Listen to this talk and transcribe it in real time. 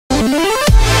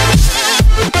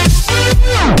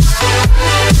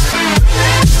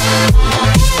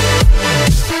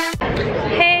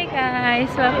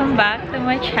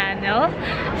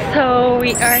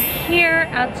We are here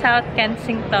at South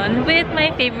Kensington with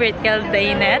my favorite girl,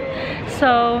 Dainette.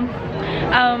 So,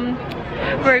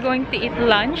 we're going to eat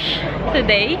lunch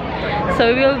today.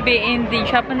 So we will be in the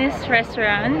Japanese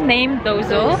restaurant named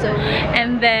Dozo.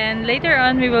 And then later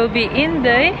on we will be in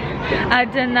the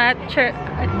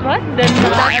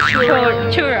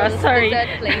Churros, sorry.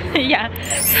 Yeah.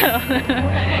 So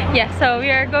yeah, so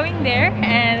we are going there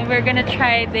and we're gonna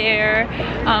try their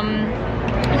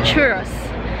churros.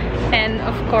 And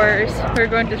of course, we're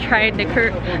going to try the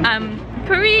Korean.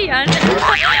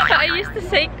 I used to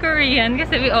say Korean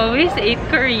because we always ate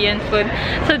Korean food.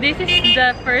 So this is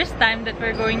the first time that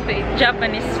we're going to eat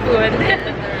Japanese food.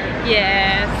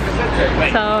 Yes.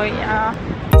 So yeah.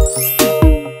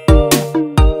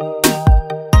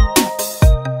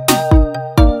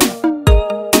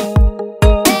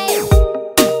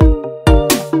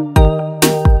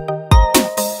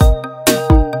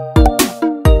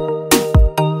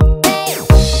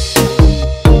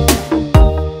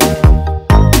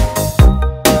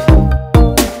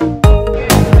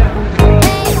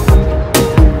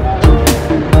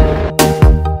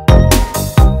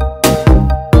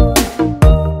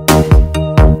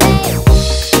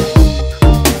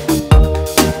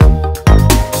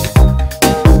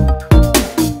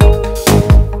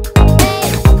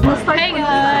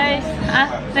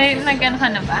 Nag-ano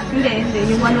ka na ba? Hindi.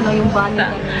 Yung ano lang, yung bunny.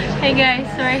 Hey guys,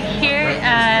 we're here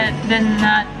at the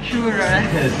Churros.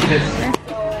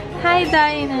 Hi,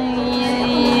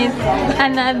 Dynamite!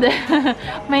 Another,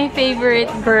 my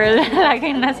favorite girl.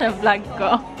 Laging nasa vlog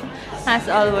ko. As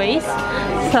always.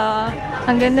 So,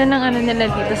 ang ganda ng ano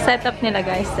nila dito. Setup nila,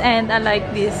 guys. And I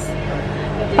like this.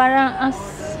 Parang as,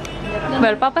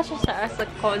 well, papasya siya as a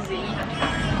cozy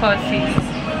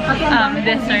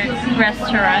dessert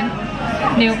restaurant.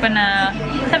 Hindi ko pa na...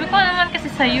 Sabi ko naman kasi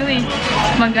sa'yo eh.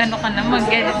 Mag-ano ka na,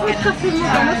 mag-edit ka na. Kasi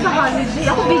sa holiday.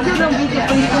 Ako video ko.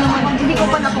 Hindi ko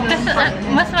pa nakuha. Kasi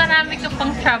mas marami ka pang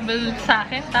travel sa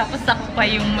akin. Tapos ako pa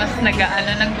yung mas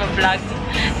nag-vlog.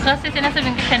 Kasi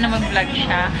sinasabihin ko siya na mag-vlog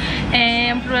siya.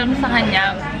 Eh, ang problem sa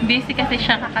kanya, busy kasi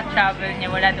siya kaka-travel niya.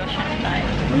 Wala daw siyang time.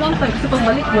 Walang time. Sa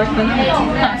pagbalik, work na lang.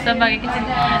 Sa bagay kasi.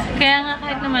 Kaya nga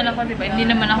kahit naman ako, diba, hindi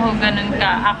naman ako ganun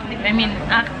ka-active. I mean,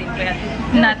 active. But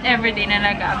not everyday na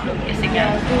nag-upload kasi nga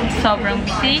sobrang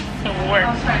busy sa work.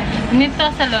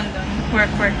 Nito sa London, work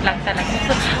lang talaga.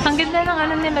 So, ang ganda ng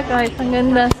ano nila guys. Ang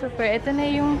ganda, super. Ito na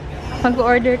yung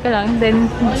mag-order ka lang, then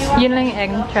yun lang yung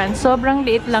entrance. Sobrang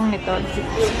liit lang nito.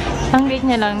 Ang liit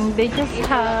niya lang. They just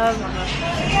have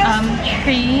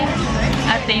 3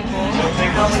 a table,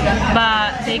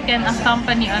 but they can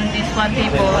accompany on this one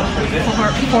table for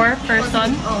 4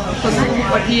 person.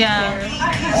 Yeah,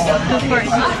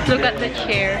 look at the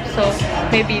chair. So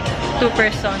maybe 2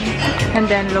 person, and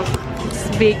then look,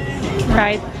 it's big,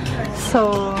 right?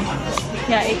 So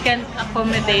yeah, it can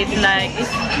accommodate like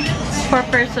it's 4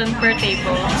 person per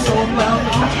table. So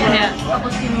yeah,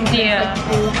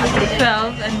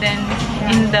 12, and then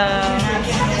in the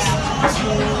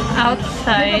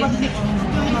outside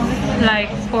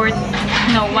like 1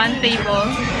 table.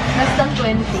 Less than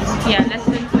 20. Yeah, less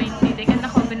than 20. They can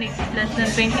accommodate less than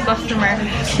 20 customer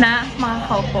na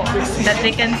makakaupo that they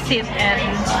can sit and,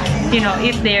 you know,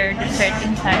 eat their dessert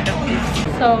inside of this.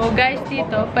 So guys,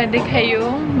 dito pwede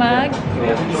kayong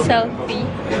mag-selfie.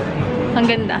 Ang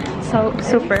ganda. So,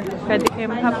 super. Pwede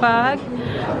kayong makapag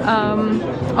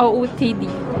OOTD.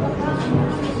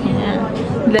 Yeah.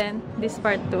 Then, this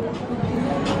part too.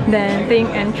 Then, ito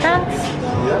yung entrance.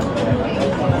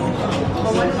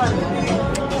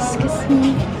 Excuse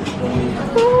me.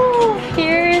 Ooh,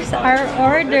 here's our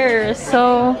order.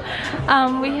 So,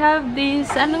 we have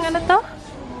this, anong ano to?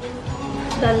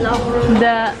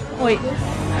 Wait.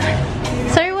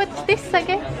 Sorry, what's this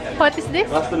again? What is this?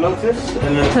 That's the lotus.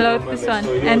 And then Lotus one.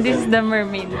 And this is the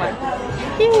mermaid one.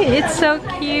 Yay, it's so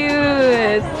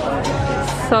cute.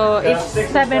 So, it's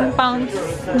 £7.90.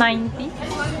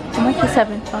 How much is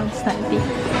 £7.90?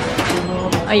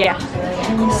 Oh yeah.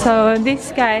 So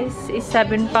this guys is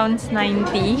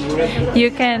 £7.90.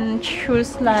 You can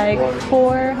choose like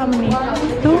 4, how many?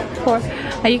 2? 4.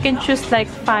 You can choose like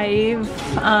 5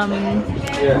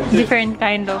 different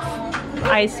kind of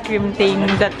ice cream thing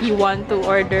that you want to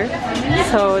order.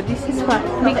 So this is what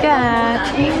we got.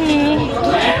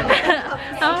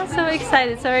 I'm so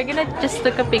excited. So we're gonna just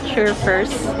take a picture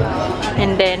first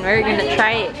and then we're gonna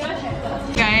try it.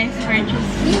 Guys, we're just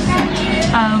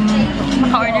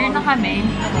maka-order na kami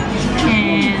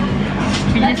and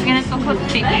we're just gonna take a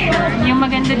picture. Yung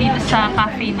maganda dito sa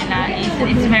cafe nila is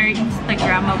it's very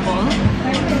Instagrammable.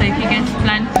 So if you guys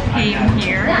plan to came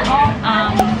here,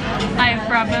 I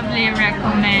probably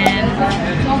recommend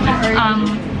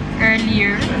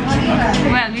earlier.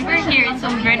 Well, we were here, it's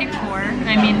already 4.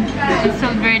 I mean, it's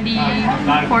already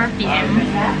 4 p.m.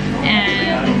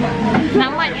 and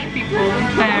not much people,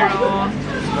 pero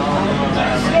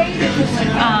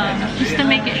just to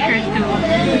make it sure to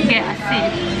get a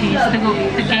seat is to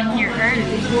came here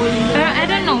early. Pero I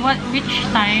don't know which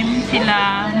time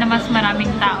sila na mas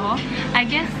maraming tao. I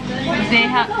guess they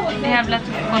have lots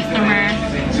of customers.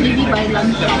 Maybe by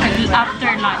lunch.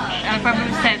 After lunch. I'll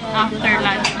probably say after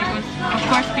lunch because of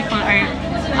course people are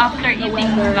after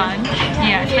eating lunch.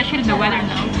 Yeah, especially the weather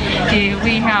now.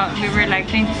 We were like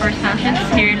 24 Celsius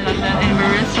here in London and we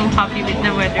were so happy with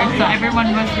the weather. So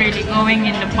everyone was really going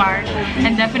in the park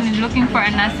and definitely looking for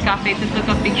a nice cafe to take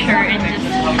a picture and just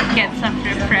get some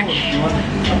refresh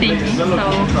thing. So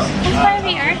that's why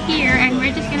we are here and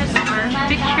we're just gonna take our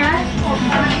picture.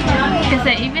 Because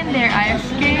even their ice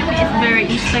cream is very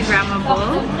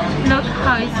Instagrammable. Look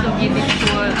how it's so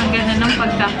beautiful. Ang ganda ng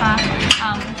pagkaka,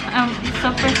 it's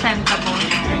so presentable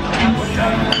and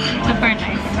super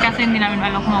nice. Kasi hindi namin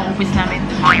alam kung maubos namin.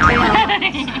 Ayaw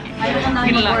na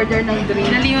namin order ng drink.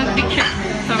 Dali mag-picture.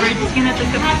 So we're just gonna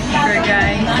take a picture,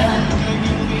 guys.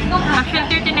 Actually,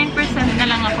 39% na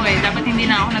lang ako eh. Dapat hindi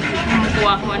na ako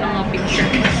nagkukuha ko ng mga picture.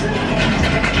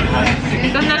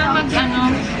 Ikaw na lang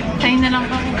sa'yo na lang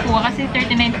kukuha kasi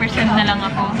 39% na lang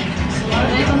ako.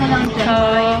 So,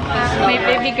 my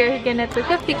baby girl gonna take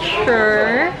a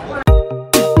picture.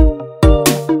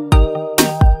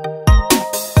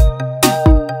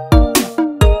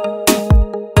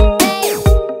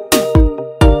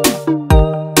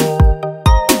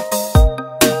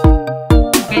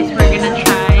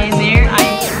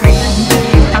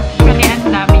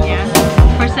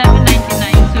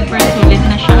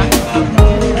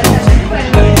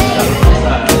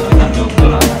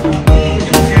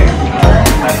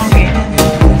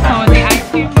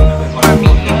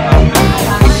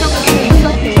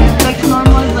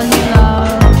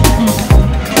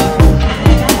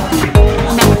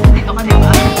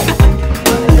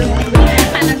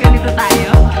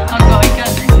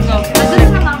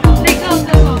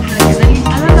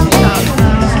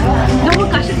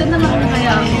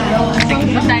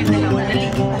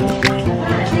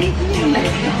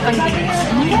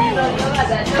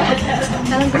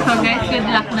 So guys, good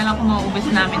luck na lang kung mauubos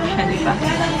namin siya, diba?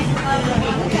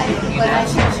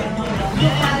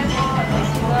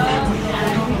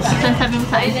 Saan sabi mo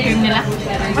sa ice cream nila?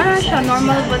 Ano siya?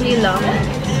 Normal vanilla.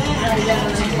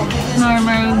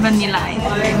 Normal vanilla ice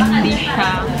cream. Hindi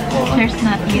siya. There's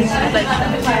nothing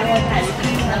special.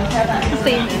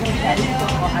 Same.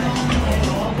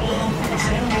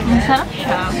 Masarap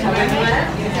siya.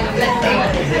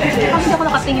 Kasi ako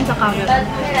nakatingin sa camera.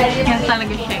 Yan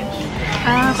talaga siya.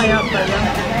 Ah, kaya pala.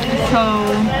 So,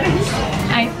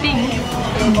 I think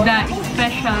the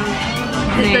special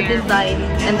It's the design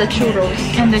and the churros.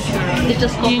 And the churros. It's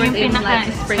just covered in like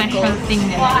special sprinkles. thing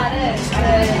nila.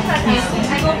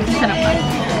 Sarap pa.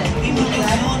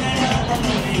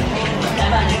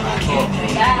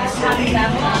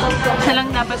 Isa lang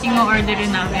dapat yung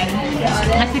orderin namin.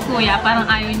 Kasi kuya, parang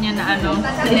ayaw niya na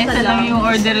isa lang yung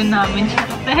orderin namin.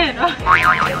 Pero,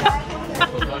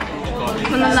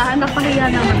 Malalahan, napahiya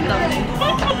naman kami.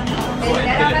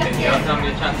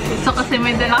 so kasi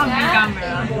may dala kami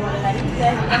camera.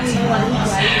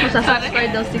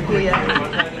 Masasubscribe daw si Kuya.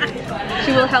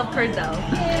 She will help her daw.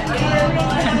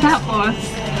 Tapos,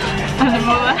 ano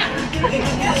ba?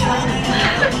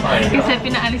 Kasi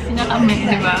pinaalis niya kami,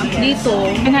 di ba?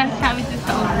 Dito. Pinaalis namin siya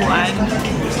sa upuan.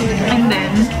 And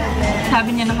then, sabi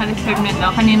niya naka-reserve na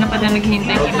daw. Kanina pa daw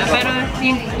naghihintay yung iba. Pero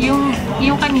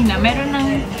yung kanina, meron ng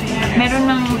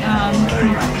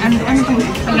ano ba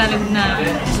Tagalog na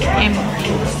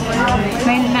empty.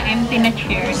 May na empty na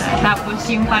chair na. Tapos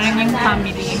yung parang yung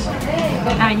family,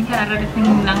 yung kararating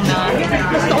lang na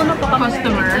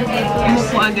customer,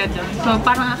 umupo agad doon. So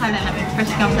parang akala namin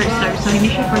first come first serve. So hindi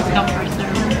siya first come first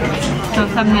serve. So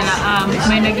sabi nila,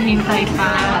 may naghihintay pa.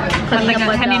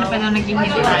 Kanina pa daw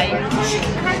naghihintay.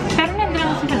 Pero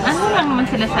ano lang naman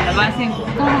sila sa labas.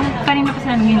 Kung kanina pa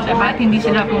sila naghihintay, bakit hindi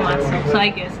sila pumasok? So I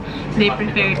guess, they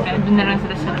preferred na doon na lang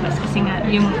sila sa labas kasi nga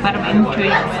yung para ma-enjoy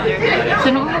yung weather.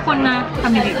 So nung umupo na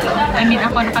kami dito, I mean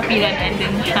ako nakapila na and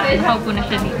then nakaupo na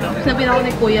siya dito. Sabi na ako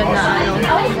ni Kuya na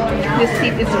this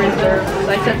seat is reserved.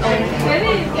 So I said, oh,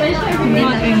 hindi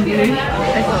na English.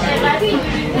 I said,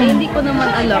 hindi ko naman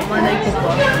alam, manay ko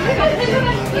po.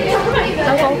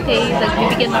 So okay,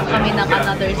 nagbibigyan na kami ng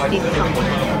another seat.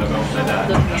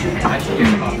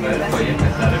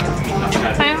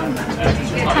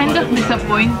 Kind got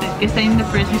disappointed kasi in the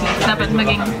first place, dapat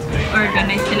maging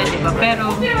organized sila, diba? Pero,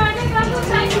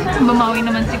 bumawi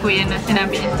naman si Kuya na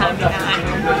sinabi niya sa amin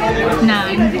na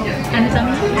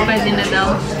sabi, pwede na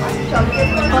daw.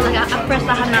 O, nag-a-press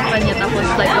na hanapan niya tapos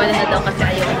like, pwede na daw kasi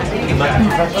ayaw na.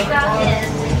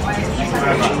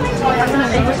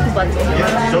 Naubos ko ba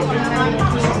ito?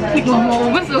 Hindi ko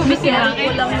maubos. Ubus niya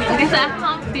akin. Hindi sa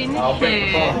account finish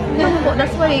eh.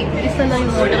 That's why, isa lang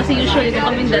yung order. Kasi usually,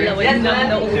 kung kaming dalawa, yun namin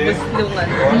nauubos yung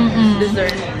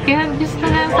dessert. Kaya gusto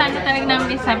na sana talaga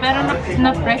namin isa, pero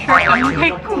na-pressure kami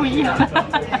kay Kuya.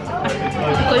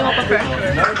 Ikaw yung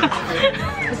mapa-pressure.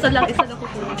 Isa lang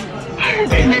kukunin.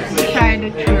 Let's try the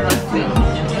churros then.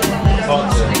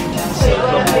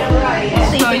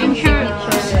 So yung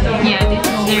churros, yeah, this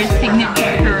is their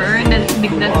signature.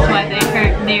 That's why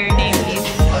their name is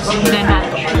the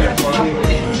Nature.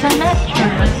 The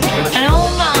Nature. Ano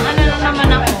naman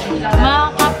ako?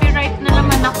 Ma-copyright na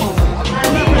naman ako.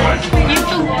 Yung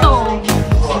tugtog.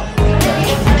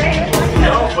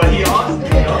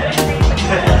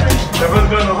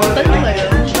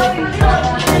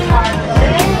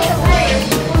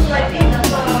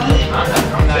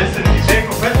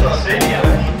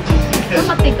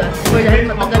 Matigas. Or dahil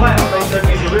matagal na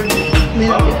may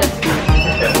matigas.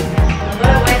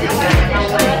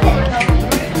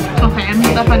 Okay, I'm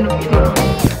not a fan of churros.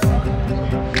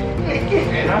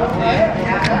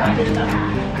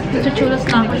 Nagchuchulas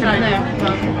na ako siya na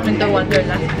Winter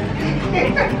Wonderland.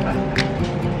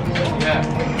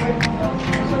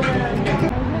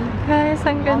 Guys,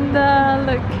 ang ganda.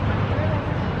 Look.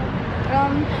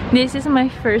 This is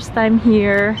my first time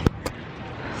here.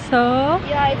 So,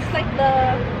 yeah, it's like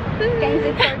the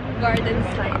Kensington Gardens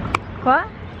side. what?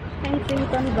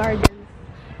 Kensington Gardens.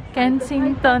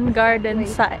 Kensington Garden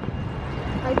side.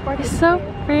 It's so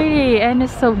pretty and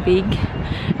it's so big.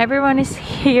 Everyone is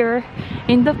here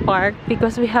in the park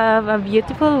because we have a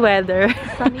beautiful weather.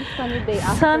 Sunny day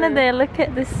after. Sunny day, look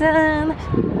at the sun.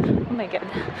 Oh my god.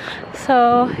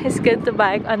 So it's good to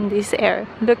bike on this air.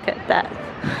 Look at that.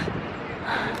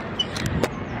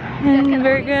 And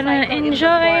we're gonna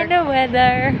enjoy the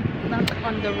weather. Not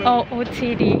on the road. Oh,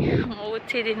 OOTD.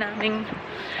 OOTD namin.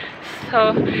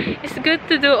 So, it's good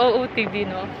to do OOTD,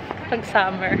 no? Pag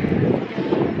summer.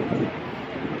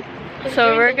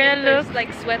 So, we're gonna look... like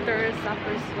sweaters,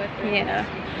 summer sweaters. Yeah.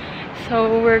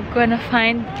 So, we're gonna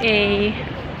find a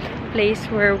place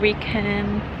where we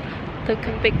can take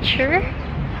a picture.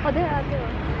 Oh, there are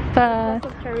But, lots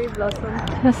of cherry blossoms.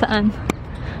 nasaan?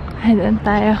 Ay, doon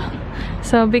tayo.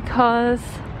 So, because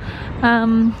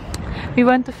we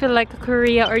want to feel like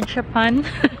Korea or Japan,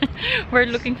 we're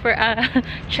looking for a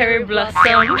cherry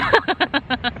blossom.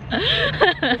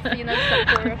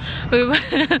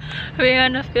 we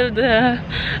wanna feel the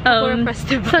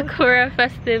Sakura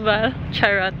Festival.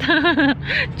 Charot.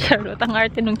 Charot. Ang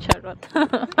arte nung charot.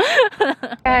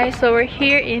 Guys, so we're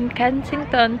here in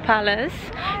Kensington Palace.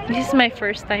 This is my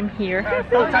first time here.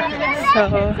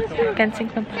 So,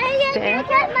 Kensington Palace there.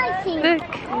 Look.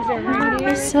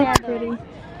 It's so pretty.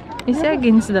 It's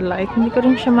against the light. Hindi ko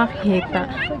rin siya makikita.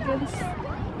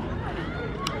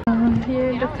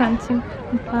 Here, the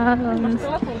Kensington Palace.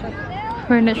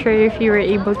 We're not sure if you were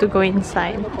able to go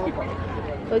inside.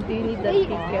 So, do you need that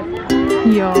ticket?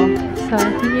 Yeah. So,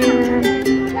 here.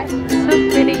 So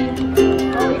pretty.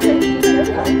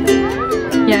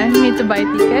 Yeah, you need to buy a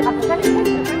ticket.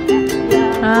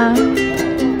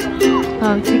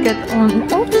 Ticket on.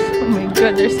 Oops! Oh my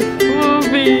god, there's a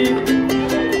movie.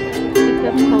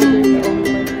 Ticket holders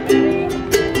only.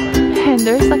 And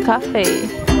there's a cafe.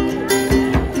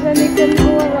 Then you can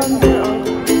go around there also.